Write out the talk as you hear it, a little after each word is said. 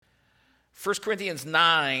1 Corinthians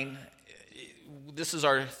 9, this is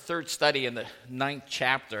our third study in the 9th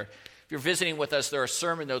chapter. If you're visiting with us, there are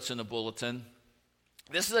sermon notes in the bulletin.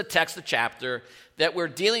 This is a text, a chapter, that we're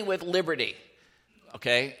dealing with liberty,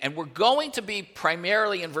 okay? And we're going to be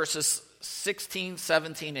primarily in verses 16,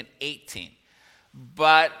 17, and 18.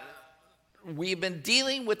 But we've been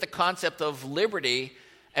dealing with the concept of liberty,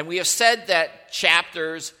 and we have said that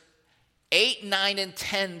chapters 8, 9, and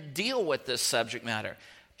 10 deal with this subject matter.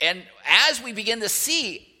 And as we begin to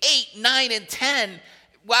see 8, 9, and 10,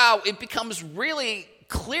 wow, it becomes really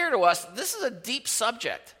clear to us this is a deep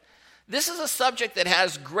subject. This is a subject that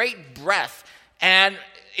has great breadth. And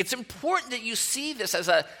it's important that you see this as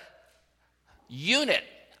a unit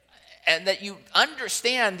and that you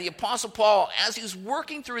understand the Apostle Paul as he's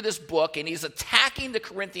working through this book and he's attacking the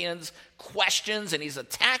Corinthians' questions and he's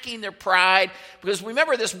attacking their pride. Because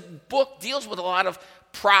remember, this book deals with a lot of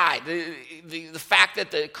pride. The fact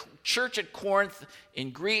that the church at Corinth in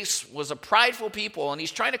Greece was a prideful people, and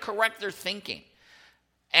he's trying to correct their thinking.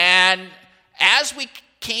 And as we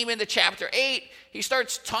came into chapter 8, he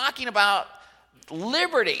starts talking about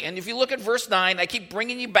liberty. And if you look at verse 9, I keep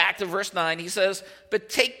bringing you back to verse 9. He says, "But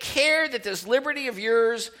take care that this liberty of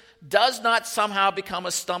yours does not somehow become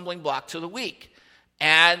a stumbling block to the weak."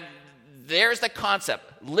 And there's the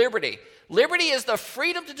concept, liberty. Liberty is the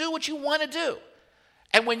freedom to do what you want to do.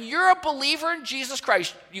 And when you're a believer in Jesus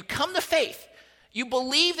Christ, you come to faith. You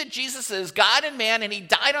believe that Jesus is God and man, and he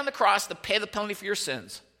died on the cross to pay the penalty for your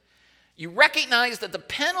sins. You recognize that the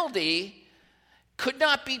penalty could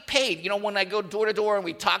not be paid. You know, when I go door to door and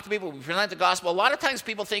we talk to people, we present the gospel, a lot of times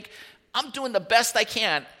people think, I'm doing the best I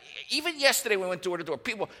can. Even yesterday when we went door to door,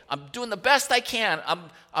 people, I'm doing the best I can.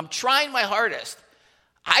 I'm trying my hardest.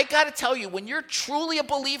 I got to tell you, when you're truly a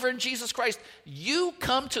believer in Jesus Christ, you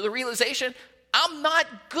come to the realization, I'm not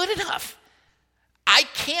good enough. I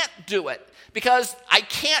can't do it because I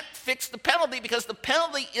can't fix the penalty, because the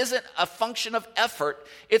penalty isn't a function of effort.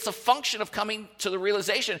 It's a function of coming to the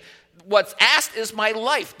realization what's asked is my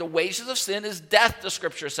life. The wages of sin is death, the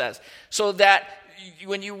scripture says. So that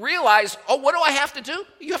when you realize, oh, what do I have to do?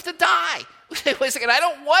 You have to die. Wait a second, I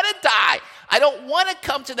don't want to die. I don't want to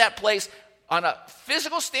come to that place on a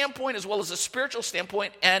physical standpoint as well as a spiritual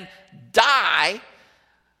standpoint and die.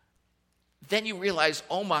 Then you realize,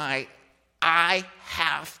 oh my, I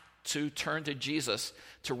have to turn to Jesus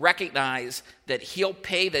to recognize that he'll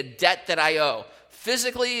pay the debt that I owe,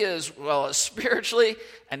 physically as well as spiritually,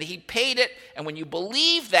 and he paid it. And when you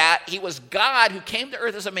believe that he was God who came to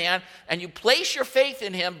earth as a man, and you place your faith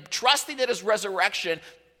in him, trusting that his resurrection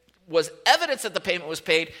was evidence that the payment was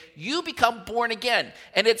paid, you become born again.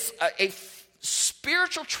 And it's a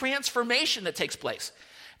spiritual transformation that takes place.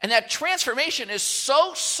 And that transformation is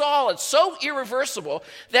so solid, so irreversible,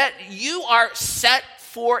 that you are set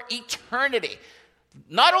for eternity.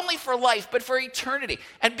 Not only for life, but for eternity.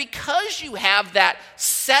 And because you have that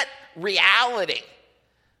set reality,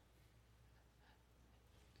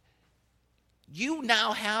 you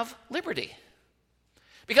now have liberty.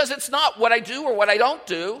 Because it's not what I do or what I don't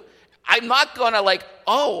do. I'm not going to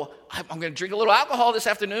I'm going to drink a little alcohol this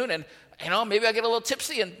afternoon and, maybe I get a little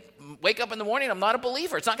tipsy and wake up in the morning, I'm not a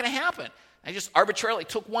believer. It's not going to happen. I just arbitrarily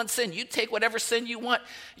took one sin. You take whatever sin you want.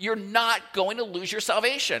 You're not going to lose your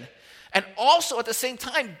salvation. And also at the same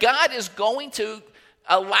time, God is going to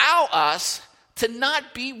allow us to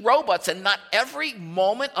not be robots, and not every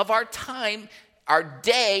moment of our time, our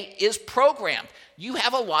day is programmed. You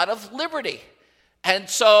have a lot of liberty. And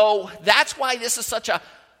so that's why this is such a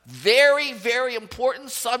very, very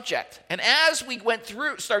important subject. And as we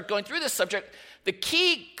start going through this subject, the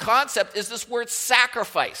key concept is this word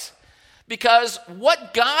sacrifice. Because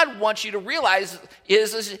what God wants you to realize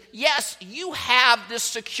is yes, you have this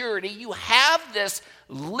security, you have this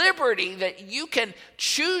liberty that you can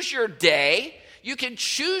choose your day, you can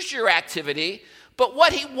choose your activity, but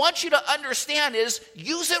what he wants you to understand is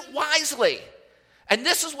use it wisely. And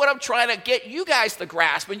this is what I'm trying to get you guys to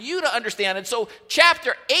grasp and you to understand. And so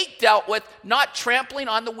chapter 8 dealt with not trampling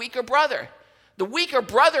on the weaker brother. The weaker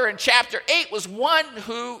brother in chapter 8 was one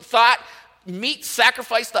who thought meat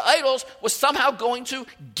sacrificed to idols was somehow going to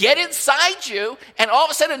get inside you, and all of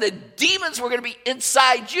a sudden the demons were going to be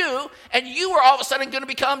inside you, and you were all of a sudden going to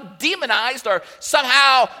become demonized, or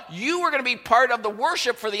somehow you were going to be part of the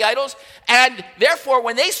worship for the idols. And therefore,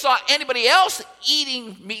 when they saw anybody else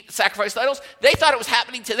eating meat sacrificed to idols, they thought it was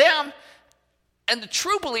happening to them. And the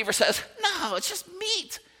true believer says, no, it's just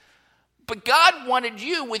meat. But God wanted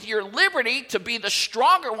you with your liberty to be the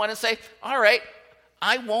stronger one and say, all right,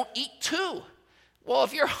 I won't eat too. Well,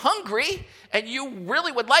 if you're hungry and you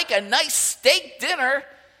really would like a nice steak dinner,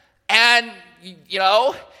 and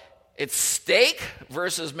it's steak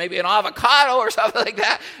versus maybe an avocado or something like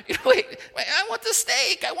that. Wait, I want the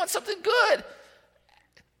steak. I want something good.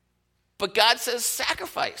 But God says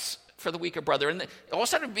sacrifice for the weaker brother. And all of a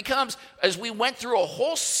sudden it becomes, as we went through a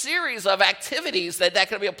whole series of activities that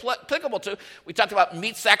can be applicable to, we talked about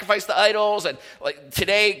meat sacrifice to idols, and like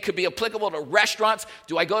today it could be applicable to restaurants.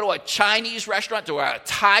 Do I go to a Chinese restaurant? Do I go to a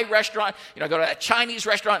Thai restaurant? I go to a Chinese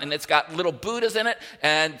restaurant and it's got little Buddhas in it,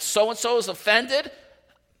 and so is offended.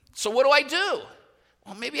 So what do I do?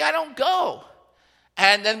 Well, maybe I don't go.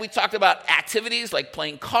 And then we talked about activities like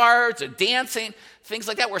playing cards or dancing, things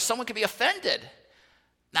like that, where someone could be offended.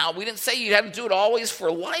 Now, we didn't say you have to do it always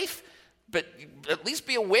for life, but at least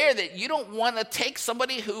be aware that you don't want to take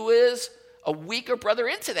somebody who is a weaker brother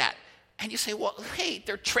into that. And you say, well, hey,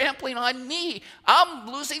 they're trampling on me.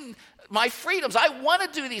 I'm losing my freedoms. I want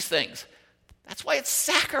to do these things. That's why it's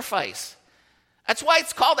sacrifice. That's why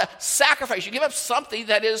it's called a sacrifice. You give up something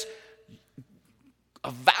that is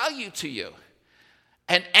of value to you.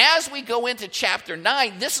 And as we go into chapter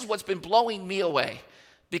 9, this is what's been blowing me away.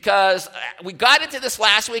 Because we got into this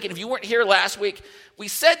last week, and if you weren't here last week, we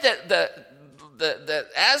said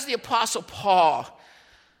that as the Apostle Paul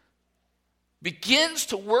begins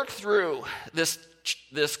to work through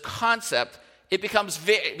this concept, it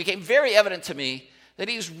became very evident to me that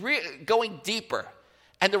he's going deeper.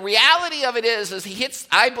 And the reality of it is he hits,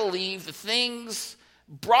 I believe, the things,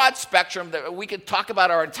 broad spectrum that we could talk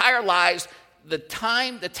about our entire lives, the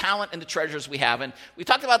time, the talent, and the treasures we have. And we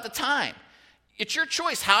talked about the time. It's your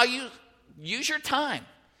choice how you use your time.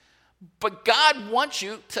 But God wants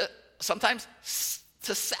you to sometimes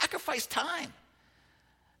to sacrifice time.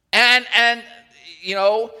 And I'm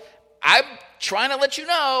trying to let you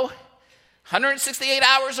know, 168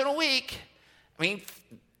 hours in a week,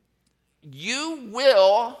 you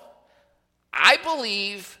will, I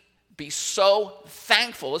believe, be so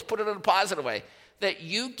thankful, let's put it in a positive way, that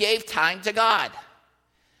you gave time to God.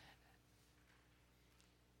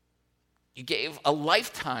 You gave a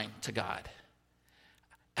lifetime to God.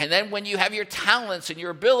 And then when you have your talents and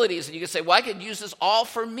your abilities, and you can say, well, I could use this all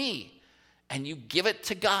for me. And you give it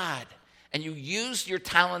to God. And you use your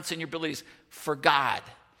talents and your abilities for God.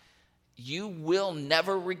 You will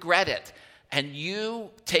never regret it. And you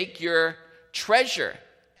take your treasure,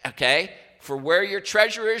 okay? For where your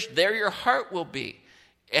treasure is, there your heart will be.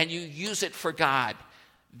 And you use it for God.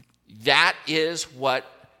 That is what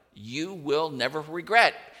you will never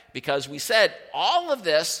regret. Because we said all of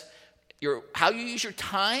this, how you use your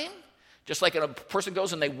time, just like a person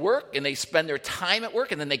goes and they work and they spend their time at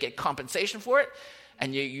work and then they get compensation for it,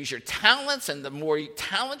 and you use your talents, and the more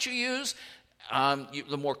talent you use,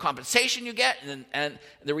 the more compensation you get. And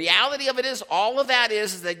the reality of it is, all of that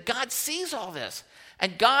is that God sees all this.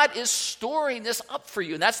 And God is storing this up for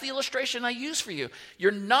you. And that's the illustration I use for you.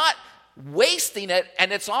 You're not wasting it,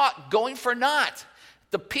 and it's not going for naught.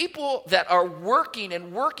 The people that are working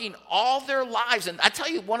all their lives, and I tell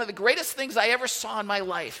you, one of the greatest things I ever saw in my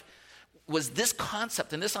life was this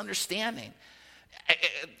concept and this understanding.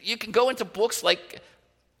 You can go into books like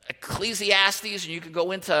Ecclesiastes, and you can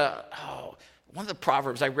go into, one of the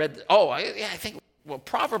Proverbs I read,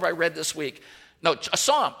 proverb I read this week. No, a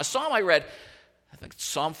Psalm I read, I think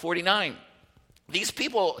Psalm 49. These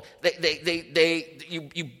people,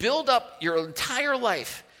 you build up your entire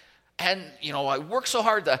life. And, I work so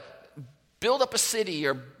hard to build up a city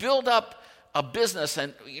or build up a business.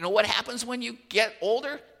 And what happens when you get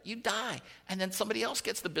older? You die. And then somebody else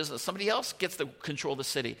gets the business. Somebody else gets to control the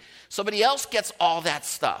city. Somebody else gets all that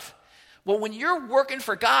stuff. Well, when you're working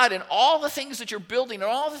for God and all the things that you're building and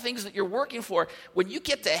all the things that you're working for, when you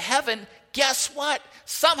get to heaven, guess what?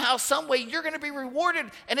 Somehow, some way, you're going to be rewarded,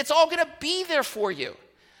 and it's all going to be there for you.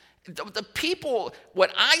 The people, when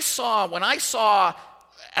I saw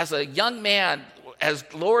as a young man, as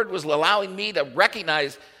the Lord was allowing me to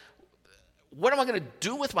recognize, what am I going to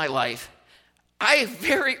do with my life? I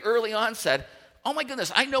very early on said, oh my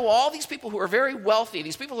goodness, I know all these people who are very wealthy,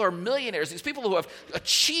 these people who are millionaires, these people who have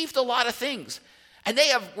achieved a lot of things, and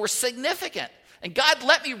were significant. And God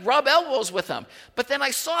let me rub elbows with them. But then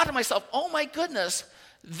I saw to myself, oh my goodness,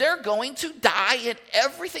 they're going to die, and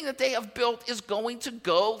everything that they have built is going to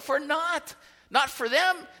go for naught. Not for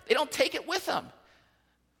them. They don't take it with them.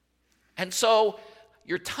 And so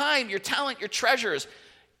your time, your talent, your treasures,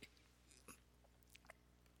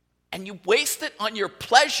 and you waste it on your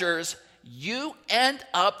pleasures, you end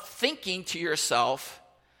up thinking to yourself,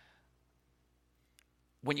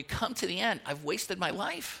 when you come to the end, I've wasted my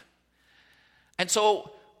life. And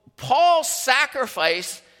so Paul's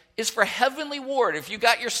sacrifice is for heavenly reward. If you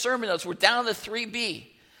got your sermon notes, we're down to 3b.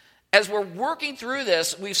 as we're working through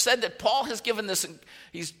this, we've said that Paul has given this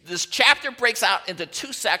chapter breaks out into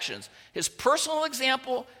two sections: his personal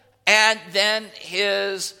example and then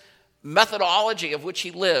his methodology of which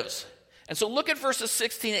he lives. And so look at verses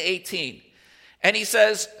 16 and 18. And he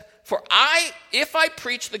says, if I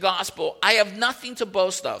preach the gospel, I have nothing to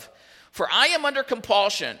boast of, for I am under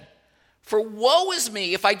compulsion. For woe is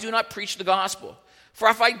me if I do not preach the gospel. For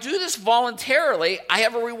if I do this voluntarily, I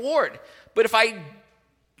have a reward. But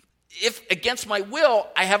if against my will,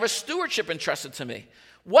 I have a stewardship entrusted to me.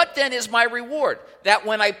 What then is my reward? That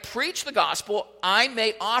when I preach the gospel, I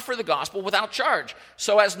may offer the gospel without charge,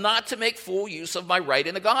 so as not to make full use of my right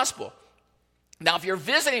in the gospel. Now, if you're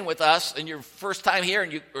visiting with us and your first time here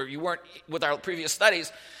or you weren't with our previous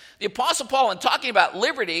studies, the Apostle Paul, in talking about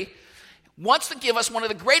liberty, wants to give us one of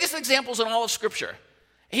the greatest examples in all of Scripture.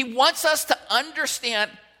 He wants us to understand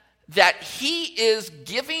that he is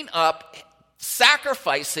giving up,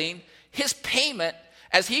 sacrificing his payment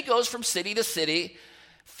as he goes from city to city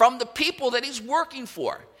from the people that he's working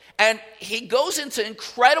for. And he goes into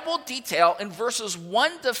incredible detail in verses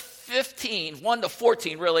 1 to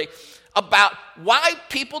 14 really, about why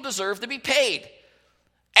people deserve to be paid.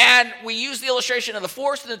 And we use the illustration of the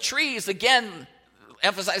forest and the trees, again,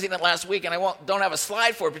 emphasizing it last week, and don't have a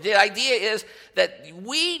slide for it, but the idea is that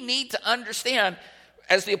we need to understand,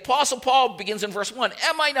 as the Apostle Paul begins in verse 1,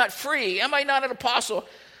 am I not free? Am I not an apostle?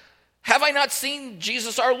 Have I not seen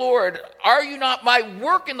Jesus our Lord? Are you not my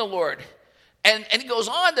work in the Lord? And he goes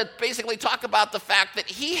on to basically talk about the fact that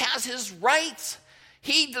he has his rights.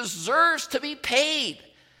 He deserves to be paid.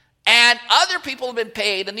 And other people have been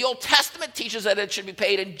paid, and the Old Testament teaches that it should be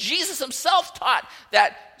paid, and Jesus himself taught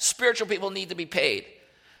that spiritual people need to be paid.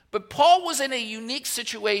 But Paul was in a unique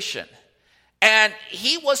situation, and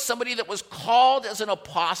he was somebody that was called as an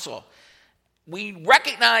apostle. We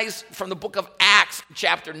recognize from the book of Acts,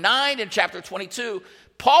 chapter 9 and chapter 22,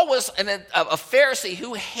 Paul was a Pharisee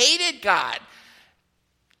who hated God,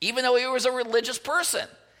 even though he was a religious person.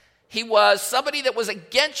 He was somebody that was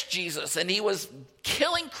against Jesus, and he was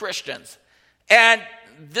killing Christians. And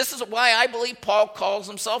this is why I believe Paul calls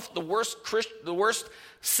himself the worst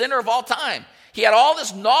sinner of all time. He had all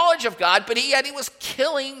this knowledge of God, but he was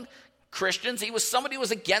killing Christians. He was somebody who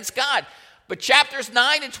was against God. But chapters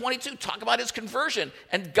 9 and 22 talk about his conversion,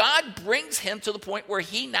 and God brings him to the point where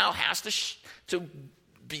he now has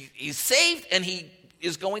he's saved, and he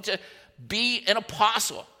is going to be an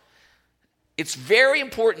apostle. It's very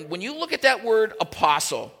important when you look at that word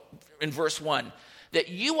apostle in verse 1 that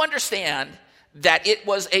you understand that it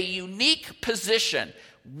was a unique position.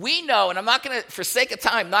 We know, and I'm not going to, for sake of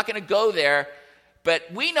time, not going to go there, but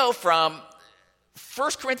we know from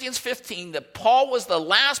 1 Corinthians 15 that Paul was the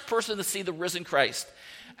last person to see the risen Christ.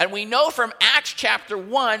 And we know from Acts chapter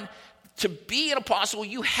 1, to be an apostle,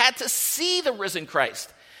 you had to see the risen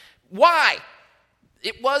Christ. Why?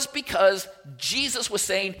 It was because Jesus was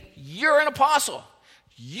saying, you're an apostle.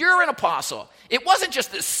 You're an apostle. It wasn't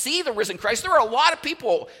just to see the risen Christ. There were a lot of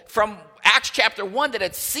people from Acts chapter 1 that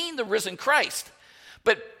had seen the risen Christ.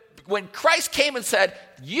 But when Christ came and said,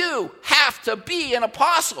 you have to be an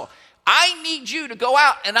apostle, I need you to go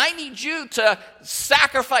out and I need you to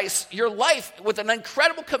sacrifice your life with an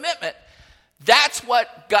incredible commitment. That's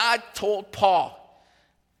what God told Paul.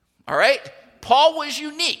 All right? Paul was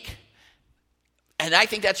unique. And I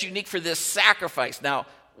think that's unique for this sacrifice. Now,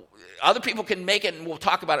 other people can make it, and we'll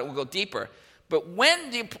talk about it, we'll go deeper. But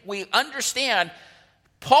when we understand,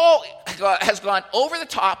 Paul has gone over the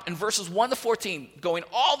top in verses 1 to 14, going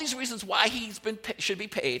all these reasons why should be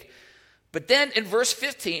paid. But then in verse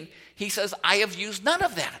 15, he says, I have used none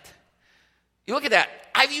of that. You look at that.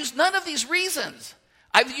 I've used none of these reasons.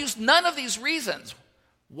 I've used none of these reasons.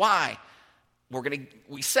 Why?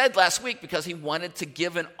 We said last week because he wanted to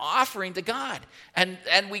give an offering to God. And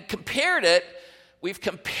we've compared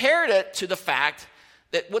it to the fact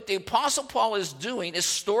that what the Apostle Paul is doing is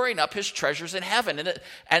storing up his treasures in heaven.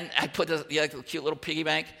 And I put a cute little piggy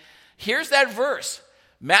bank. Here's that verse,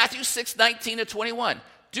 Matthew 6:19 to 21.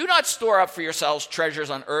 Do not store up for yourselves treasures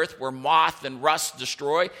on earth where moth and rust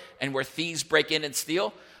destroy and where thieves break in and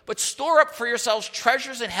steal. But store up for yourselves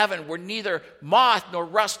treasures in heaven where neither moth nor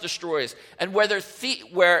rust destroys, and where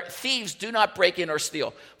thieves do not break in or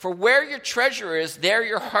steal. For where your treasure is, there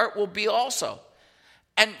your heart will be also.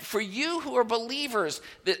 And for you who are believers,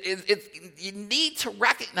 you need to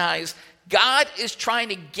recognize God is trying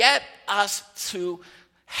to get us to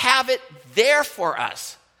have it there for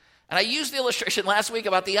us. And I used the illustration last week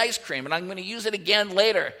about the ice cream, and I'm going to use it again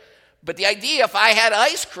later. But the idea, if I had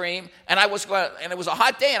ice cream and it was a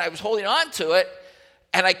hot day and I was holding on to it,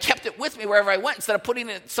 and I kept it with me wherever I went. Instead of putting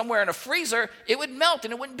it somewhere in a freezer, it would melt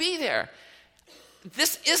and it wouldn't be there.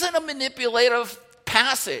 This isn't a manipulative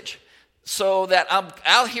passage so that I'm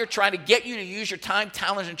out here trying to get you to use your time,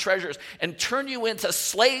 talents, and treasures and turn you into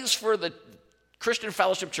slaves for the Christian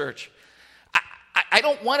Fellowship Church. I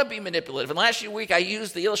don't want to be manipulative. And last week I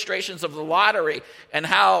used the illustrations of the lottery and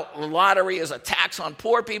how the lottery is a tax on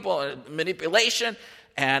poor people and manipulation.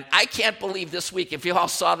 And I can't believe this week, if you all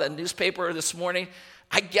saw the newspaper this morning,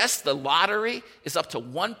 I guess the lottery is up to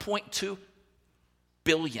 1.2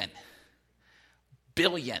 billion.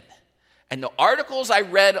 And the articles I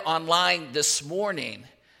read online this morning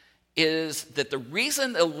is that the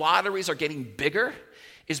reason the lotteries are getting bigger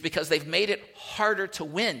is because they've made it harder to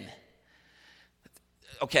win.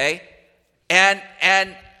 Okay? And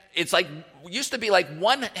it's like, used to be like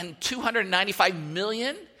 1 in 295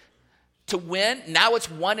 million to win. Now it's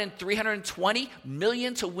 1 in 320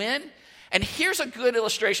 million to win. And here's a good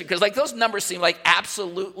illustration, because like those numbers seem like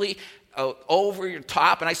absolutely over your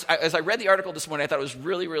top. And as I read the article this morning, I thought it was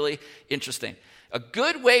really, really interesting. A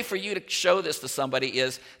good way for you to show this to somebody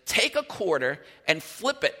is take a quarter and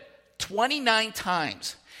flip it 29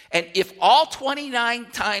 times. And if all 29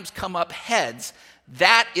 times come up heads,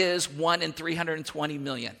 that is 1 in 320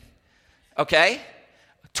 million. Okay?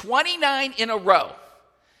 29 in a row.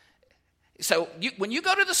 So when you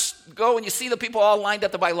go and you see the people all lined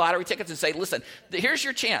up to buy lottery tickets and say, listen, here's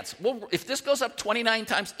your chance. Well, if this goes up 29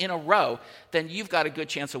 times in a row, then you've got a good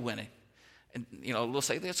chance of winning. And, we'll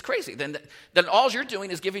say, that's crazy. Then all you're doing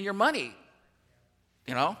is giving your money,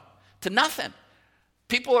 to nothing.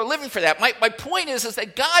 People are living for that. My point is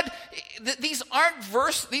that God, these are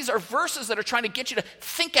verses that are trying to get you to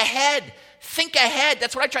think ahead. Think ahead.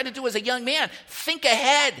 That's what I tried to do as a young man. Think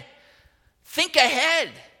ahead. Think ahead.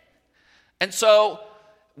 And so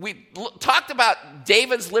we talked about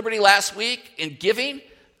David's liberty last week in giving.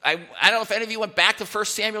 I don't know if any of you went back to 1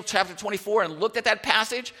 Samuel chapter 24 and looked at that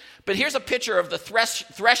passage, but here's a picture of the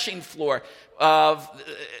threshing floor of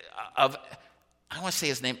I want to say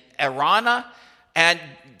his name, Araunah. And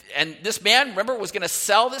this man, remember, was going to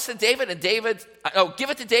sell this to David, and give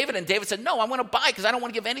it to David, and David said, no, I want to buy because I don't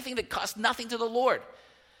want to give anything that costs nothing to the Lord.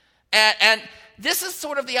 And this is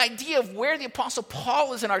sort of the idea of where the Apostle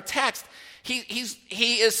Paul is in our text. He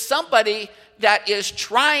is somebody that is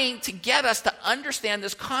trying to get us to understand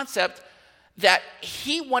this concept that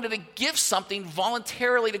he wanted to give something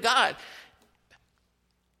voluntarily to God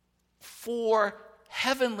for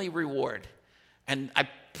heavenly reward. And I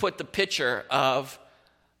put the picture of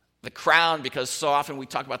the crown because so often we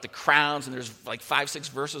talk about the crowns, and there's like 5-6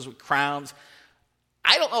 verses with crowns.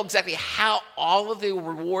 I don't know exactly how all of the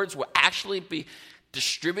rewards will actually be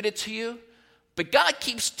distributed to you, but God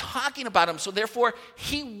keeps talking about them, so therefore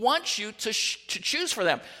he wants you to choose for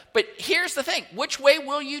them. But here's the thing, which way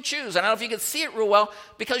will you choose? I don't know if you can see it real well,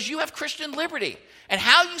 because you have Christian liberty. And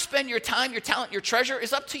how you spend your time, your talent, your treasure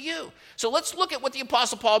is up to you. So let's look at what the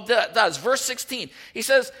Apostle Paul does. Verse 16, he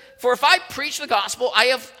says, for if I preach the gospel,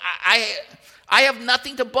 I have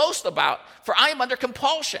nothing to boast about, for I am under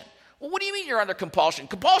compulsion. Well, what do you mean you're under compulsion?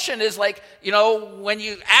 Compulsion is like, when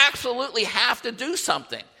you absolutely have to do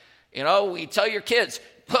something. We tell your kids,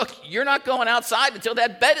 look, you're not going outside until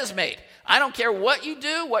that bed is made. I don't care what you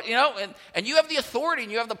do, and you have the authority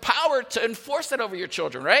and you have the power to enforce that over your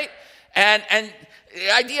children, right? And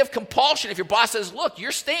the idea of compulsion, if your boss says, look,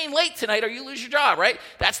 you're staying late tonight or you lose your job, right?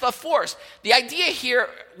 That's the force. The idea here,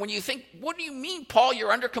 when you think, what do you mean, Paul,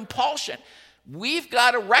 you're under compulsion? We've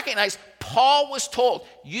got to recognize Paul was told,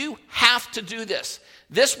 you have to do this.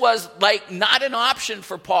 This was like not an option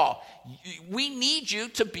for Paul. We need you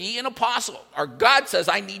to be an apostle. Or God says,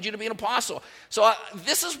 I need you to be an apostle. So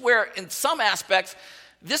this is where, in some aspects,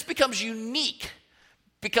 this becomes unique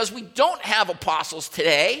because we don't have apostles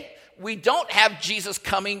today. We don't have Jesus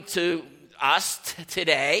coming to us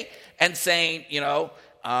today and saying,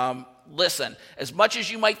 listen, as much as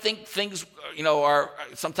you might think things, are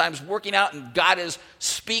sometimes working out and God is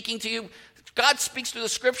speaking to you, God speaks through the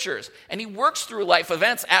scriptures and he works through life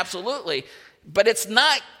events, absolutely. But it's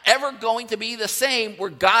not ever going to be the same where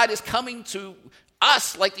God is coming to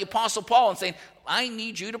us like the Apostle Paul and saying, I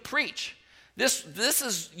need you to preach. This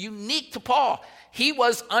is unique to Paul. He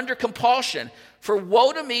was under compulsion. For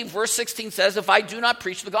woe to me, verse 16 says, if I do not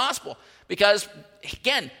preach the gospel. Because,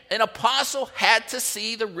 again, an apostle had to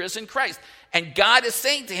see the risen Christ. And God is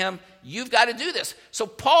saying to him, you've got to do this. So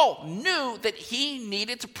Paul knew that he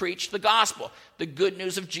needed to preach the gospel, the good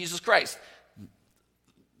news of Jesus Christ.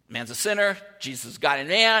 Man's a sinner. Jesus is God and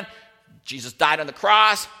man. Jesus died on the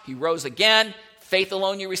cross. He rose again. Faith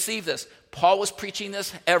alone you receive this. Paul was preaching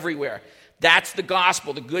this everywhere. That's the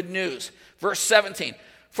gospel, the good news. Verse 17,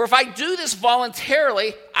 for if I do this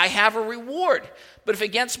voluntarily, I have a reward. But if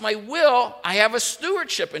against my will, I have a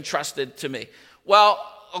stewardship entrusted to me. Well,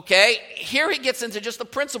 okay, here he gets into just the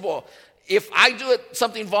principle. If I do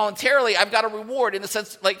something voluntarily, I've got a reward in the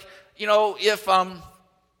sense, like, if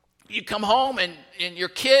you come home and your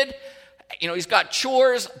kid, he's got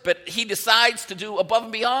chores, but he decides to do above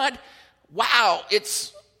and beyond, wow,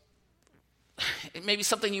 it may be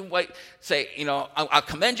something you might say, I'll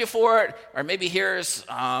commend you for it, or maybe here's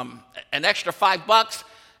an extra $5.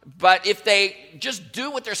 But if they just do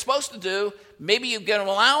what they're supposed to do, maybe you get an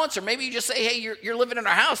allowance, or maybe you just say, hey, you're living in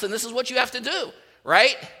our house, and this is what you have to do,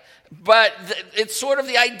 right? But it's sort of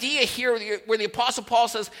the idea here where the Apostle Paul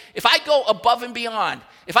says, if I go above and beyond,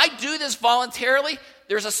 if I do this voluntarily,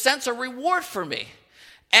 there's a sense of reward for me.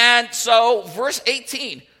 And so, verse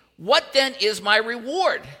 18, what then is my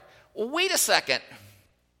reward? Well, wait a second.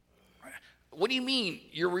 What do you mean,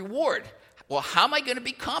 your reward? Well, how am I going to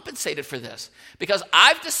be compensated for this? Because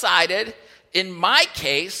I've decided, in my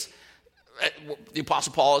case, the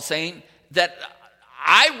Apostle Paul is saying that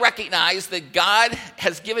I recognize that God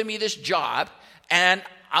has given me this job, and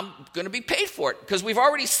I'm going to be paid for it. Because we've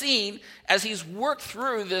already seen, as he's worked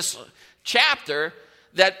through this chapter,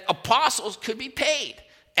 that apostles could be paid.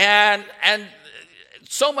 And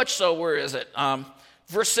so much so, where is it?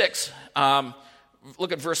 Verse 6,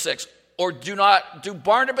 look at verse 6. Or do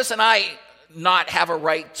Barnabas and I not have a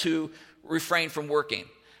right to refrain from working?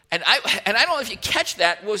 And I don't know if you catch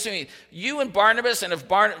that. You and Barnabas, and if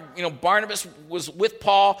Barnabas was with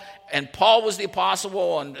Paul, and Paul was the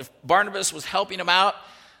apostle, and if Barnabas was helping him out,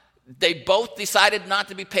 they both decided not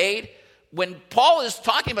to be paid. When Paul is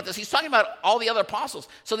talking about this, he's talking about all the other apostles.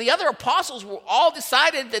 So the other apostles were all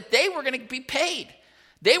decided that they were going to be paid.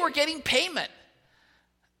 They were getting payment.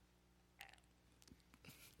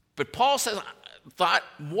 But Paul thought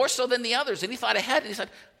more so than the others, and he thought ahead, and he said,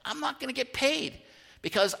 I'm not going to get paid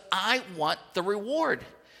because I want the reward.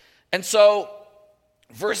 And so,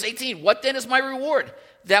 verse 18, what then is my reward?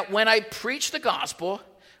 That when I preach the gospel,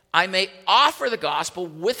 I may offer the gospel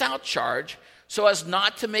without charge, so as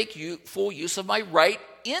not to make full use of my right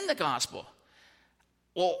in the gospel.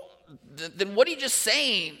 Well, then what are you just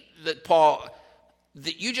saying, that Paul,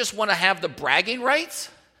 that you just want to have the bragging rights?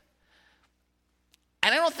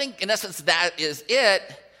 And I don't think, in essence, that is it.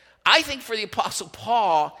 I think for the Apostle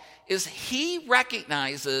Paul is he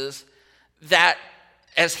recognizes that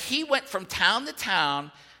as he went from town to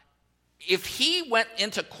town, if he went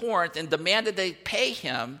into Corinth and demanded they pay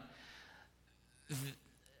him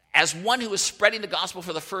as one who was spreading the gospel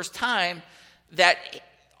for the first time, that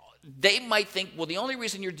they might think, well, the only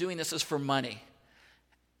reason you're doing this is for money.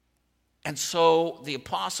 And so the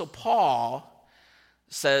Apostle Paul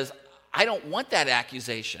says, I don't want that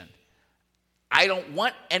accusation. I don't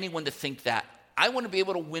want anyone to think that. I want to be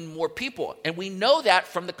able to win more people. And we know that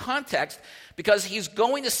from the context, because he's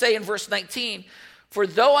going to say in verse 19, for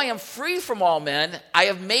though I am free from all men, I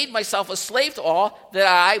have made myself a slave to all, that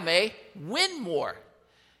I may win more.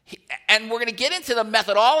 And we're going to get into the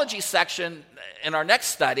methodology section in our next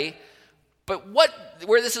study, but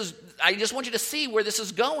I just want you to see where this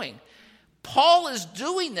is going. Paul is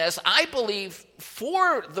doing this, I believe,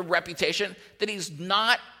 for the reputation that he's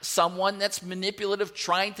not someone that's manipulative,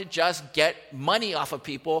 trying to just get money off of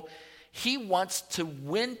people. He wants to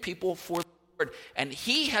win people for the Lord. And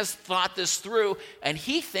he has thought this through, and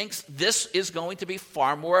he thinks this is going to be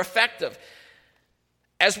far more effective.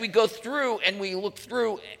 As we go through and we look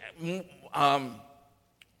through,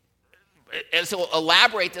 as he'll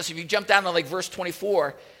elaborate this, if you jump down to like verse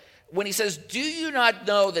 24, when he says, do you not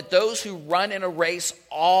know that those who run in a race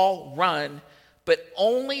all run, but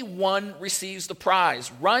only one receives the prize?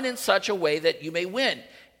 Run in such a way that you may win.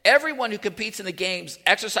 Everyone who competes in the games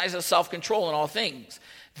exercises self-control in all things.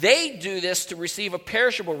 They do this to receive a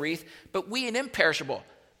perishable wreath, but we an imperishable,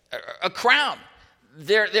 a crown.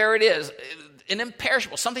 There it is, an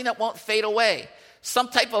imperishable, something that won't fade away, some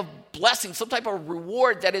type of blessing, some type of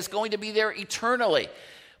reward that is going to be there eternally.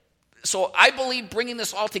 So I believe bringing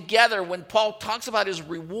this all together, when Paul talks about his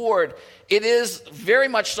reward, it is very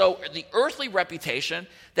much so the earthly reputation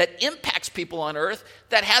that impacts people on earth,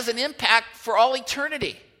 that has an impact for all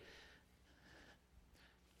eternity.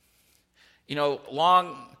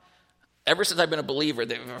 Ever since I've been a believer,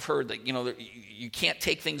 I've heard that, you can't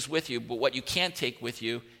take things with you, but what you can take with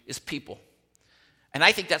you is people. And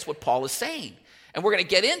I think that's what Paul is saying. And we're going to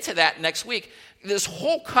get into that next week. This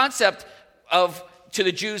whole concept of, to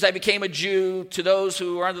the Jews, I became a Jew, to those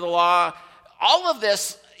who are under the law, all of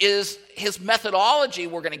this is his methodology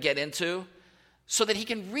we're going to get into so that he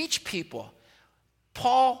can reach people.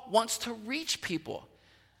 Paul wants to reach people.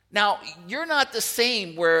 Now, you're not the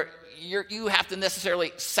same where you have to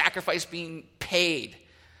necessarily sacrifice being paid.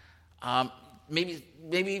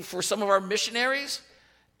 Maybe for some of our missionaries,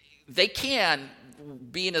 they can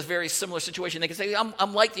be in a very similar situation. They can say,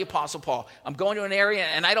 I'm like the Apostle Paul. I'm going to an area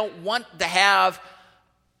and I don't want to have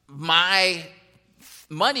my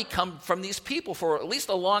money come from these people for at least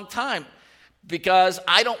a long time, because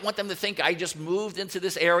I don't want them to think I just moved into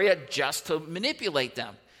this area just to manipulate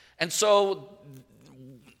them. And so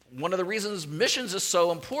one of the reasons missions is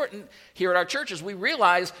so important here at our church is we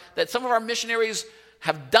realize that some of our missionaries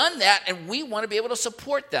have done that, and we want to be able to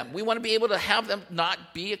support them. We want to be able to have them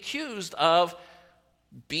not be accused of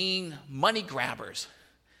being money grabbers.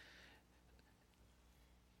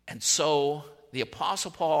 And so the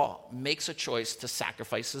Apostle Paul makes a choice to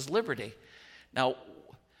sacrifice his liberty. Now,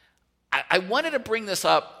 I wanted to bring this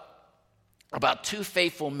up about two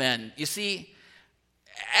faithful men. You see,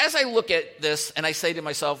 as I look at this and I say to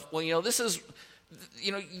myself, well, this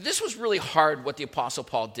was really hard what the Apostle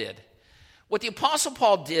Paul did. What the Apostle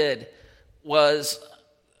Paul did was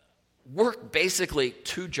work basically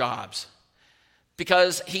two jobs,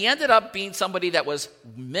 because he ended up being somebody that was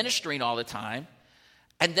ministering all the time,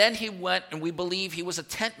 and then he went, and we believe he was a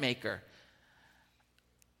tent maker.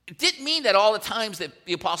 It didn't mean that all the times that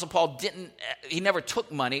the Apostle Paul he never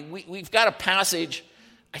took money. We've got a passage,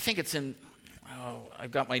 I think it's in,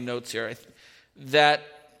 I've got my notes here, in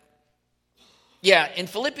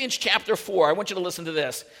Philippians chapter 4, I want you to listen to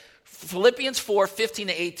this. Philippians 4, 15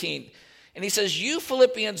 to 18. And he says, you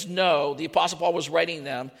Philippians know, the Apostle Paul was writing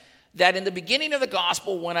them, that in the beginning of the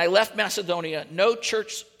gospel, when I left Macedonia, no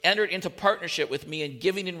church entered into partnership with me in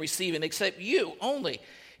giving and receiving, except you only.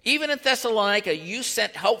 Even in Thessalonica, you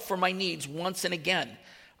sent help for my needs once and again.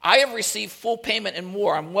 I have received full payment and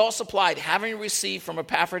more. I'm well supplied, having received from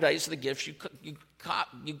Epaphroditus the gifts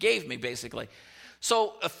you gave me, basically.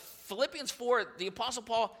 So Philippians 4, the Apostle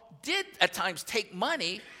Paul did at times take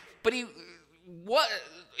money, but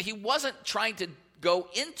he wasn't trying to go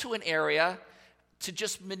into an area to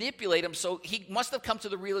just manipulate them. So he must have come to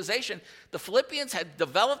the realization the Philippians had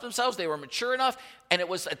developed themselves, they were mature enough, and it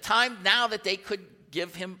was a time now that they could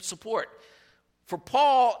give him support. For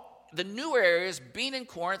Paul, the new areas, being in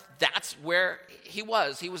Corinth, that's where he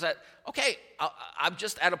was. He was I'm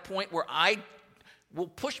just at a point where I will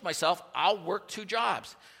push myself. I'll work two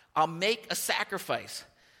jobs. I'll make a sacrifice.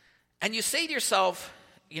 And you say to yourself,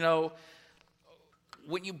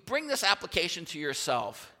 when you bring this application to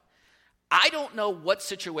yourself, I don't know what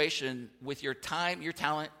situation with your time, your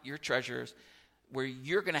talent, your treasures, where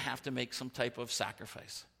you're going to have to make some type of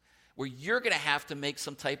sacrifice, where you're going to have to make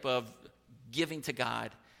some type of giving to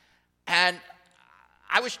God. And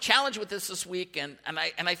I was challenged with this week, and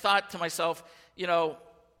I thought to myself,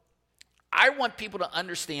 I want people to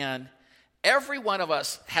understand every one of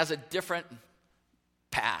us has a different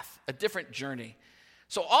path, a different journey.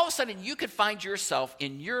 So all of a sudden, you could find yourself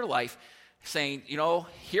in your life saying,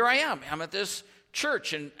 here I am. I'm at this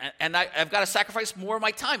church, and I've got to sacrifice more of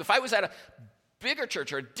my time. If I was at a bigger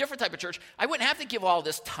church or a different type of church, I wouldn't have to give all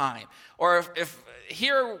this time. Or if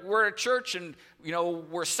here we're a church and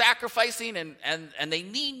we're sacrificing and they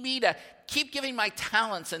need me to keep giving my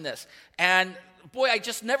talents in this. And boy, I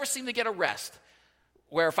just never seem to get a rest.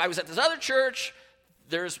 Where if I was at this other church,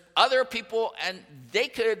 there's other people and they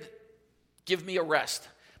could give me a rest.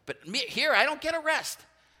 But here, I don't get a rest.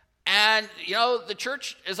 And, the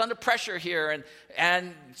church is under pressure here,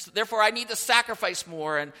 and therefore I need to sacrifice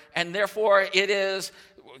more, and therefore it is,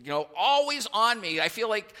 always on me. I feel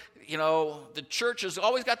like, the church has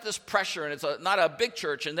always got this pressure, and it's not a big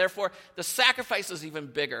church, and therefore the sacrifice is even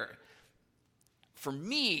bigger for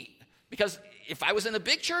me, because if I was in a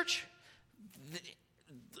big church,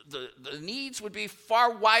 the needs would be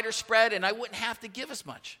far wider spread, and I wouldn't have to give as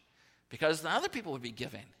much, because the other people would be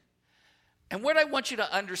giving. And what I want you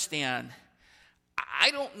to understand,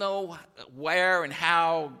 I don't know where and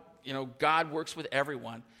how, God works with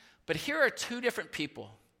everyone, but here are two different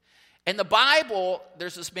people. In the Bible,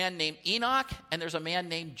 there's this man named Enoch, and there's a man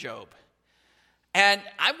named Job. And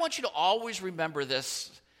I want you to always remember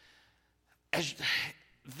this, as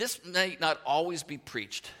this may not always be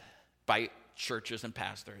preached by churches and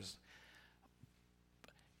pastors.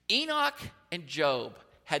 Enoch and Job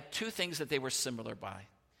had two things that they were similar by.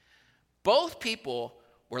 Both people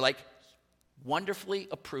were wonderfully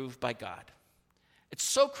approved by God. It's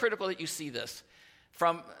so critical that you see this.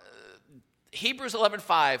 From Hebrews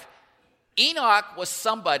 11:5, Enoch was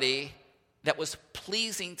somebody that was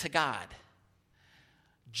pleasing to God.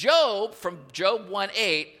 Job, from Job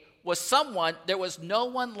 1:8, there was no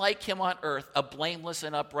one like him on earth, a blameless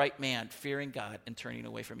and upright man, fearing God and turning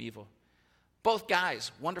away from evil. Both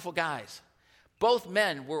guys, wonderful guys. Both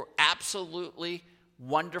men were absolutely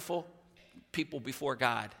wonderful people before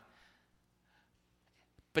God.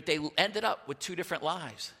 But they ended up with two different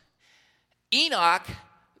lives. Enoch,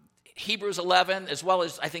 Hebrews 11, as well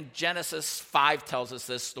as I think Genesis 5 tells us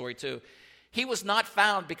this story too. He was not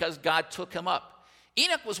found because God took him up.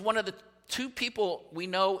 Enoch was one of the two people we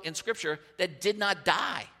know in Scripture that did not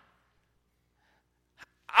die.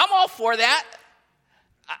 I'm all for that.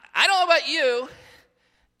 I don't know about you.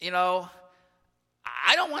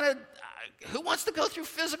 I don't want to. Who wants to go through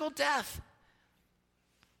physical death?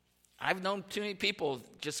 I've known too many people,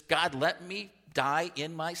 just God, let me die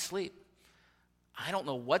in my sleep. I don't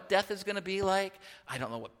know what death is going to be like. I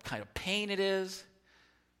don't know what kind of pain it is.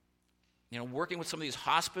 Working with some of these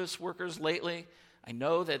hospice workers lately, I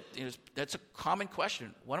know that that's a common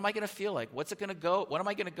question. What am I going to feel like? What am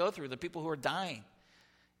I going to go through? The people who are dying.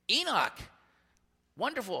 Enoch,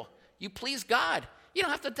 wonderful. You please God. You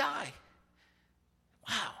don't have to die.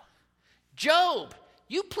 Wow. Job,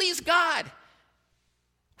 you please God.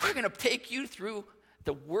 We're going to take you through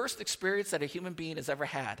the worst experience that a human being has ever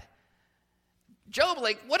had. Job,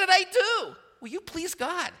 what did I do? Well, you please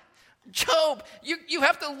God. Job, you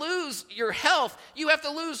have to lose your health. You have to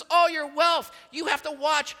lose all your wealth. You have to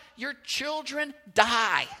watch your children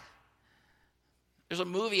die. There's a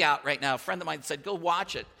movie out right now. A friend of mine said, go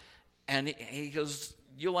watch it. And he goes,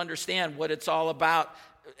 you'll understand what it's all about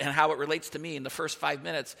and how it relates to me in the first 5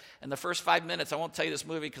 minutes. And the first 5 minutes, I won't tell you this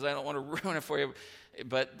movie because I don't want to ruin it for you,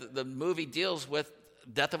 but the movie deals with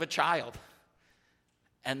death of a child.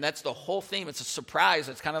 And that's the whole theme. It's a surprise.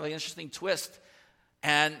 It's kind of an interesting twist.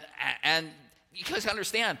 And you guys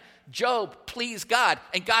understand, Job pleased God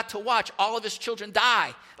and got to watch all of his children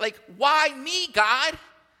die. Why me, God?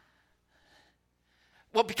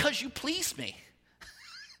 Well, because you pleased me.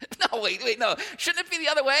 No, wait, no. Shouldn't it be the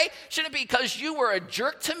other way? Shouldn't it be because you were a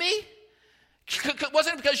jerk to me?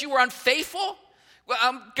 Wasn't it because you were unfaithful?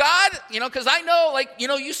 Well, God, because I know,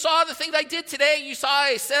 you saw the thing I did today. You saw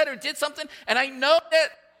I said or did something, and I know that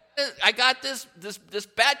I got this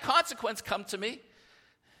bad consequence come to me.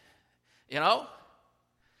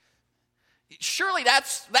 Surely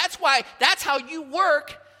that's how you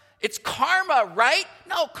work. It's karma, right?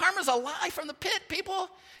 No, karma's a lie from the pit, people.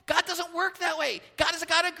 God doesn't work that way. God is a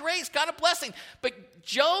God of grace, God of blessing. But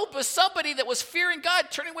Job was somebody that was fearing God,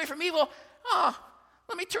 turning away from evil.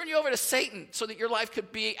 Let me turn you over to Satan so that your life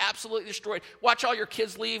could be absolutely destroyed. Watch all your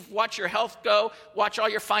kids leave. Watch your health go. Watch all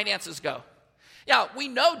your finances go. Yeah, we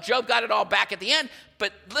know Job got it all back at the end,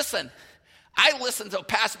 but listen, I listened to a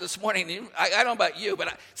pastor this morning. I don't know about you,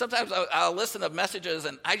 but sometimes I'll listen to messages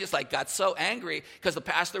and I just got so angry because the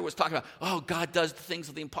pastor was talking about, God does the things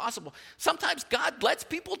of the impossible. Sometimes God lets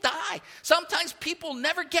people die. Sometimes people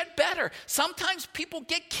never get better. Sometimes people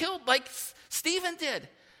get killed like Stephen did.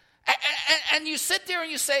 And you sit there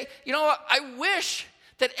and you say, I wish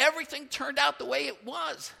that everything turned out the way it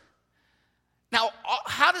was. Now,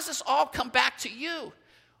 how does this all come back to you?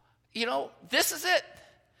 This is it.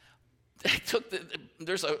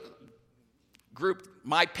 There's a group,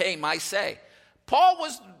 My Pay, My Say. Paul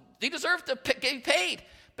he deserved to get paid,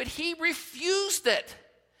 but he refused it.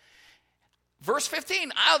 Verse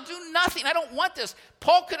 15, I'll do nothing. I don't want this.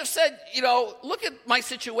 Paul could have said, look at my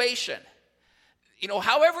situation.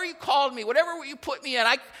 However you called me, whatever you put me in,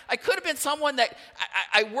 I could have been someone that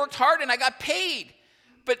I worked hard and I got paid.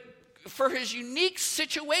 But for his unique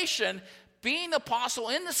situation, being the apostle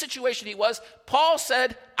in the situation he was, Paul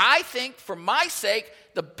said, I think for my sake,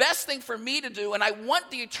 the best thing for me to do, and I want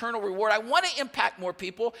the eternal reward, I want to impact more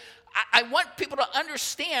people, I want people to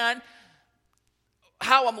understand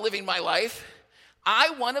how I'm living my life,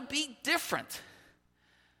 I want to be different.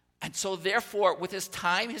 And so therefore, with his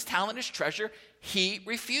time, his talent, his treasure, he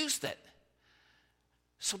refused it.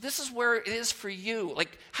 So this is where it is for you.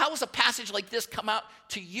 How does a passage like this come out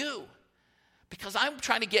to you? Because I'm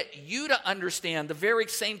trying to get you to understand the very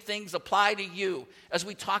same things apply to you as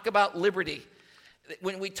we talk about liberty.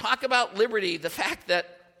 When we talk about liberty, the fact that,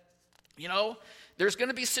 there's going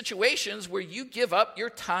to be situations where you give up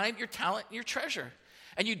your time, your talent, and your treasure.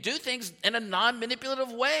 And you do things in a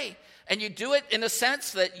non-manipulative way. And you do it in a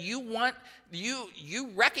sense that you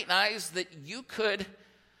recognize that you could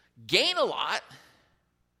gain a lot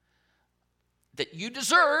that you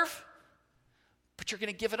deserve, but you're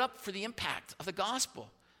going to give it up for the impact of the gospel,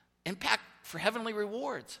 impact for heavenly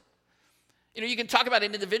rewards. You can talk about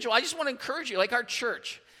an individual. I just want to encourage you, like our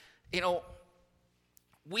church,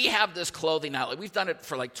 we have this clothing outlet. We've done it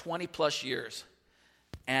for 20 plus years.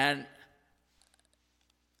 And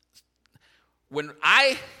when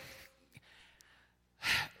I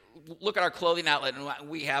look at our clothing outlet, and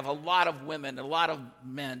we have a lot of women, a lot of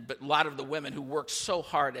men, but a lot of the women who work so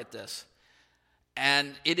hard at this.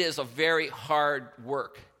 And it is a very hard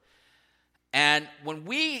work. And when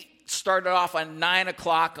we started off on 9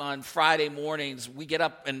 o'clock on Friday mornings, we get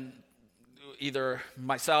up and either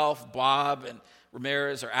myself, Bob, and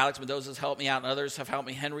Ramirez, or Alex Mendoza's helped me out, and others have helped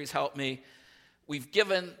me. Henry's helped me. We've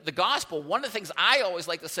given the gospel. One of the things I always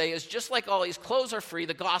like to say is, just like all these clothes are free,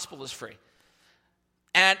 the gospel is free.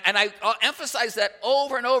 And I'll emphasize that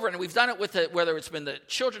over and over, and we've done it with whether it's been the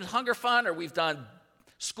Children's Hunger Fund or we've done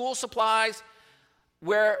school supplies,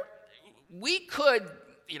 where we could,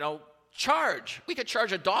 charge. We could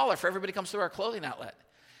charge $1 for everybody who comes through our clothing outlet.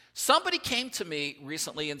 Somebody came to me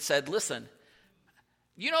recently and said, listen,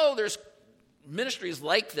 there's ministries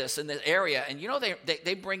like this in the area, and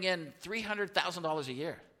they bring in $300,000 a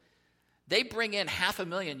year. They bring in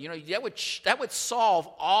 $500,000. That would solve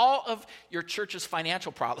all of your church's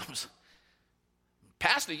financial problems.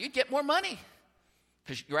 Pastor, you'd get more money.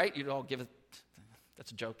 Because, right, you'd all give it.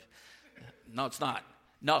 That's a joke. No, it's not.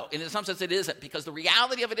 No, and in some sense it isn't, because the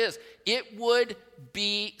reality of it is, it would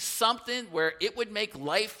be something where it would make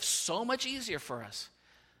life so much easier for us.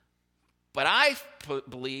 But I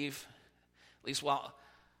believe, at least while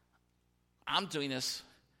I'm doing this,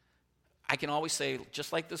 I can always say,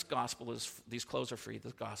 just like these clothes are free,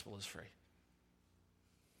 this gospel is free.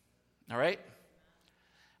 All right?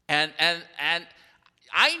 And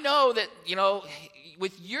I know that,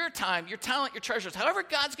 with your time, your talent, your treasures, however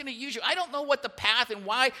God's going to use you, I don't know what the path and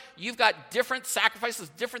why you've got different sacrifices,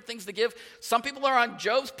 different things to give. Some people are on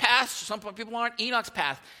Job's path, some people are on Enoch's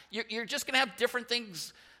path. You're just going to have different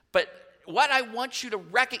things. But what I want you to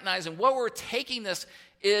recognize, and what we're taking this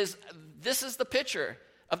is the picture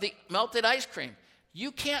of the melted ice cream.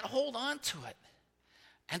 You can't hold on to it.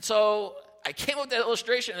 And so I came up with that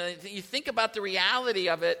illustration, and you think about the reality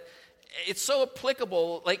of it, it's so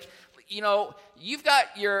applicable. Like, you've got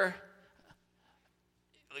if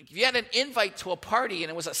you had an invite to a party, and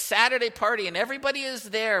it was a Saturday party, and everybody is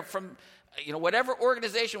there from, whatever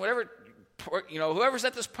organization, whoever's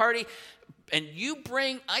at this party, and you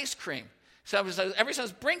bring ice cream. So everybody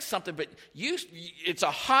says, bring something, but it's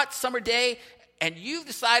a hot summer day, and you've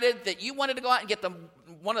decided that you wanted to go out and get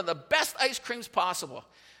one of the best ice creams possible.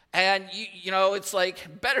 And, it's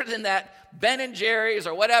like better than that Ben & Jerry's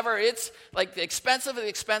or whatever. It's like the expensive of the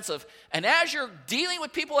expensive. And as you're dealing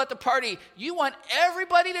with people at the party, you want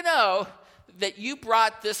everybody to know that you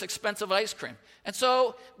brought this expensive ice cream. And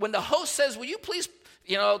so when the host says, will you please,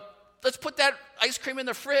 let's put that ice cream in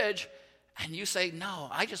the fridge, and you say, no,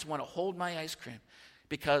 I just want to hold my ice cream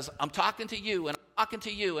because I'm talking to you, and I'm talking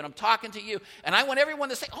to you, and I'm talking to you, and I want everyone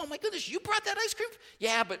to say, oh my goodness, you brought that ice cream?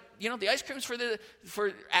 Yeah, but the ice cream's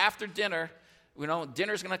for after dinner.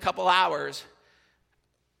 Dinner's in a couple hours,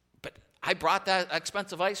 but I brought that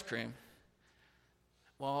expensive ice cream.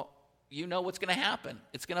 Well, what's going to happen.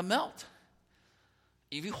 It's going to melt.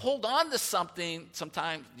 If you hold on to something,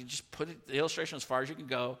 sometimes you just put the illustration as far as you can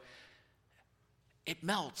go, it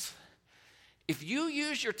melts. If you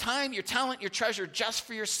use your time, your talent, your treasure just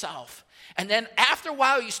for yourself, and then after a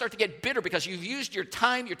while you start to get bitter because you've used your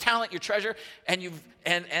time, your talent, your treasure, and you've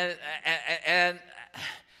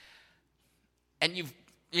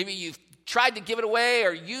tried to give it away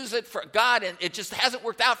or use it for God, and it just hasn't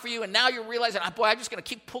worked out for you, and now you're realizing, I'm just going to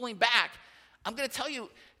keep pulling back. I'm going to tell you,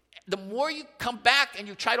 the more you come back and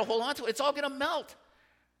you try to hold on to it, it's all going to melt.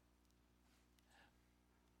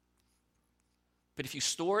 But if you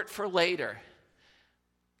store it for later,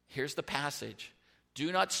 here's the passage.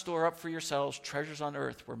 Do not store up for yourselves treasures on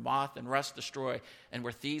earth where moth and rust destroy and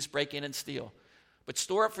where thieves break in and steal. But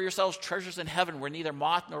store up for yourselves treasures in heaven where neither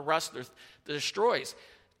moth nor rust destroys.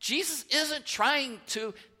 Jesus isn't trying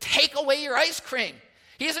to take away your ice cream.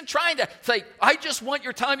 He isn't trying to say, I just want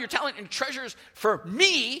your time, your talent, and treasures for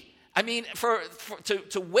me.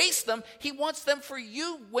 To waste them. He wants them for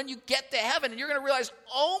you when you get to heaven. And you're going to realize,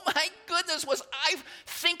 oh my goodness, was I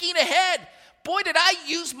thinking ahead? Boy, did I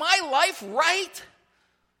use my life right?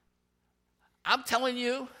 I'm telling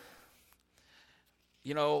you,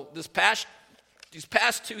 these past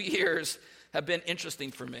 2 years have been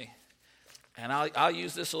interesting for me. And I'll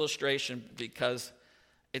use this illustration because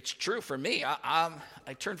it's true for me. I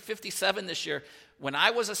turned 57 this year. When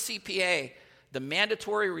I was a CPA, the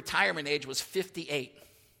mandatory retirement age was 58.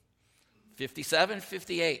 57,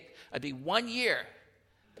 58. I'd be 1 year.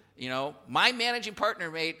 My managing partner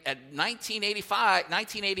made at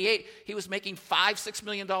 1988, he was making $5-6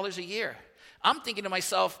 million a year. I'm thinking to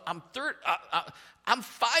myself, I'm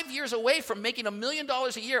 5 years away from making $1 million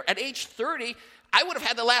a year. At age 30, I would have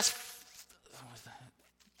had the last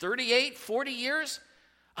 38, 40 years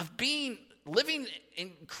of living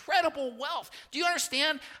incredible wealth. Do you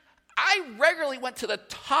understand? I regularly went to the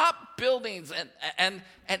top buildings and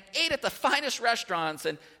ate at the finest restaurants.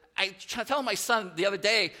 And I told my son the other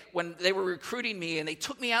day when they were recruiting me and they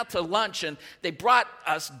took me out to lunch and they brought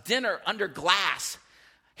us dinner under glass.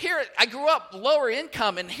 Here, I grew up lower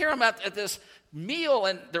income, and here I'm at this meal,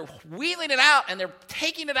 and they're wheeling it out, and they're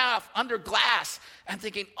taking it out under glass. I'm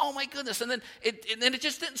thinking, oh my goodness. And then it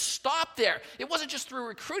just didn't stop there. It wasn't just through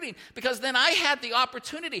recruiting, because then I had the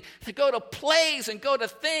opportunity to go to plays and go to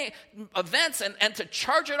events and to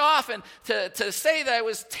charge it off, and to say that I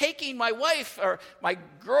was taking my wife, or my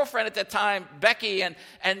girlfriend at that time, Becky, and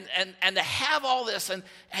to have all this. And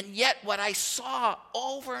yet what I saw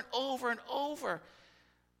over and over and over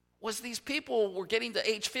was these people were getting to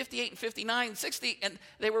age 58 and 59 and 60, and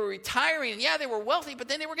they were retiring, and yeah, they were wealthy, but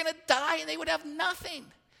then they were going to die, and they would have nothing.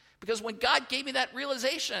 Because when God gave me that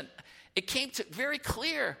realization, it came to very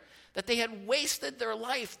clear that they had wasted their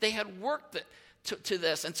life. They had worked to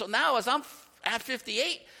this. And so now, as I'm at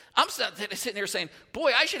 58, I'm sitting here saying,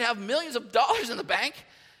 boy, I should have millions of dollars in the bank.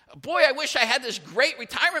 Boy, I wish I had this great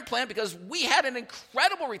retirement plan, because we had an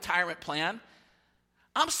incredible retirement plan.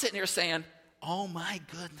 I'm sitting here saying, oh my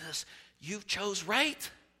goodness, you chose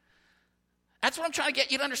right. That's what I'm trying to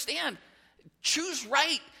get you to understand. Choose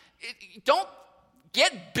right. Don't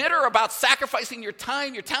get bitter about sacrificing your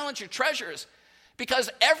time, your talents, your treasures,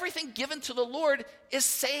 because everything given to the Lord is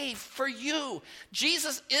saved for you.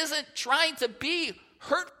 Jesus isn't trying to be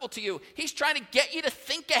hurtful to you. He's trying to get you to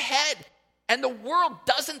think ahead. And the world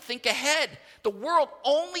doesn't think ahead. The world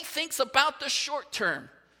only thinks about the short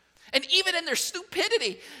term. And even in their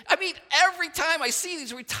stupidity, I mean, every time I see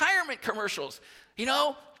these retirement commercials,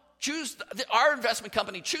 choose our investment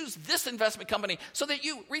company, choose this investment company so that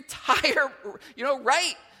you retire,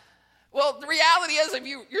 right. Well, the reality is, if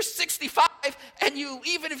you're 65 and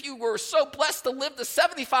even if you were so blessed to live to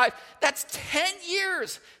 75, that's 10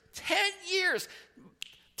 years. 10 years.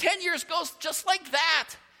 10 years goes just like that.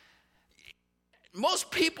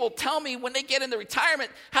 Most people tell me when they get into retirement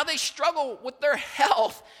how they struggle with their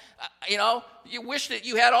health. You wish that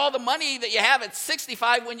you had all the money that you have at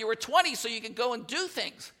 65 when you were 20 so you could go and do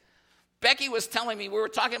things. Becky was telling me, we were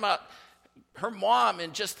talking about her mom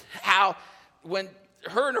and just how when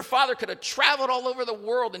her and her father could have traveled all over the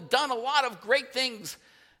world and done a lot of great things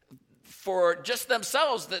for just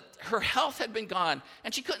themselves, that her health had been gone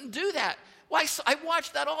and she couldn't do that. Well, I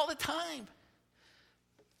watched that all the time.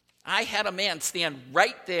 I had a man stand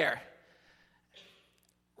right there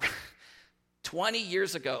 20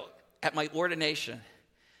 years ago at my ordination,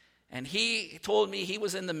 and he told me he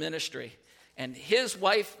was in the ministry, and his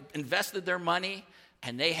wife invested their money,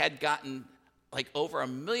 and they had gotten like over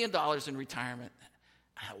 $1 million in retirement.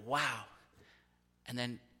 Wow. And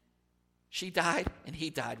then she died, and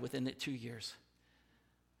he died within the 2 years.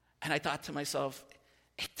 And I thought to myself,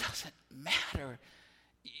 it doesn't matter.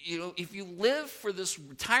 If you live for this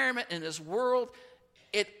retirement in this world,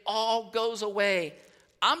 it all goes away.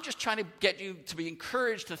 I'm just trying to get you to be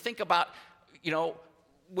encouraged to think about,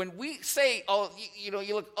 when we say,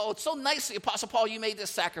 it's so nice, the Apostle Paul, you made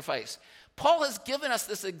this sacrifice. Paul has given us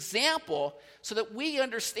this example so that we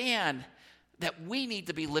understand that we need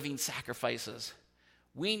to be living sacrifices.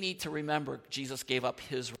 We need to remember Jesus gave up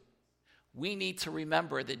his. We need to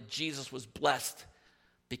remember that Jesus was blessed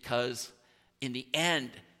because in the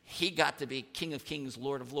end, he got to be King of Kings,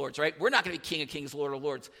 Lord of Lords, right? We're not going to be King of Kings, Lord of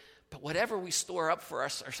Lords. But whatever we store up for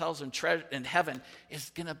ourselves in heaven is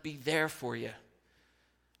going to be there for you.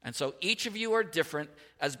 And so each of you are different.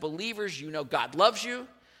 As believers, God loves you.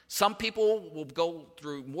 Some people will go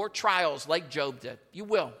through more trials like Job did. You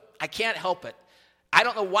will. I can't help it. I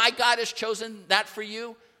don't know why God has chosen that for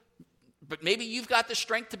you, but maybe you've got the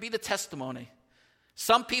strength to be the testimony.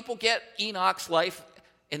 Some people get Enoch's life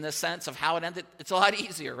in the sense of how it ended. It's a lot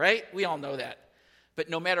easier, right? We all know that. But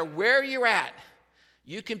no matter where you're at,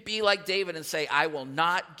 you can be like David and say, I will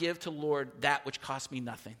not give to the Lord that which cost me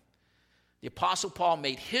nothing. The Apostle Paul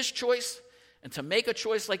made his choice, and to make a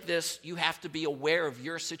choice like this, you have to be aware of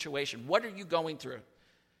your situation. What are you going through?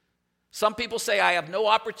 Some people say, I have no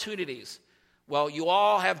opportunities. Well, you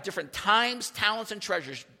all have different times, talents, and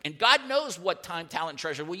treasures. And God knows what time, talent, and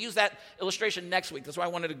treasure. We'll use that illustration next week. That's what I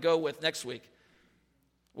wanted to go with next week.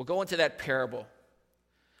 We'll go into that parable.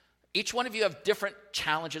 Each one of you have different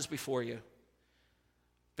challenges before you.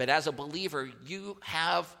 But as a believer, you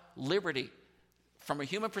have liberty. From a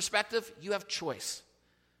human perspective, you have choice.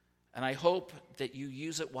 And I hope that you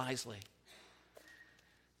use it wisely.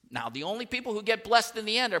 Now, the only people who get blessed in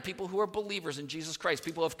the end are people who are believers in Jesus Christ,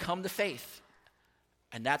 people who have come to faith.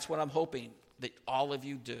 And that's what I'm hoping that all of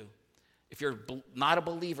you do. If you're not a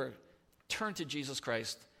believer, turn to Jesus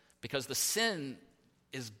Christ, because the sin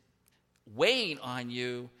is weighing on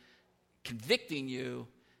you, convicting you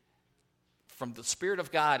from the Spirit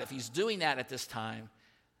of God. If he's doing that at this time,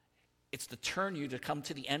 it's to turn you to come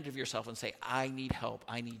to the end of yourself and say, I need help.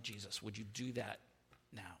 I need Jesus. Would you do that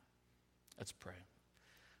now? Let's pray.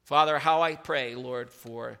 Father, how I pray, Lord,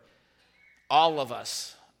 for all of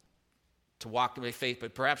us to walk in faith,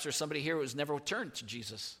 but perhaps there's somebody here who's never turned to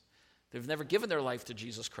Jesus. They've never given their life to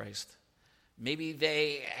Jesus Christ. Maybe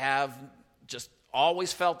they have just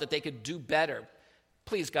always felt that they could do better.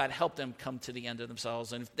 Please, God, help them come to the end of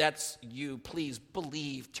themselves. And if that's you, please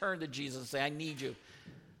believe, turn to Jesus and say, I need you.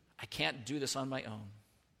 I can't do this on my own.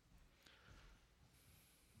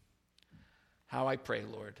 How I pray,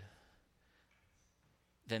 Lord,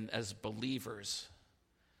 then as believers,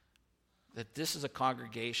 that this is a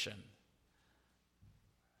congregation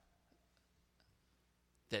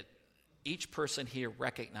that each person here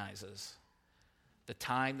recognizes the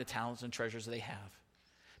time, the talents, and treasures they have.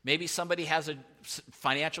 Maybe somebody has a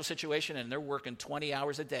financial situation and they're working 20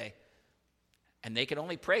 hours a day and they can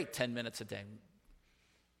only pray 10 minutes a day.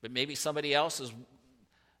 But maybe somebody else is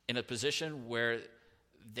in a position where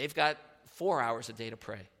they've got 4 hours a day to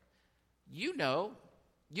pray. You know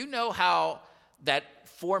how that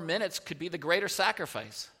 4 minutes could be the greater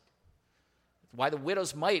sacrifice. Why the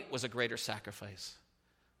widow's mite was a greater sacrifice.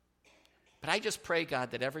 But I just pray,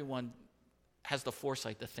 God, that everyone has the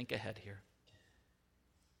foresight to think ahead here.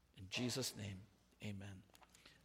 In Jesus' name, amen.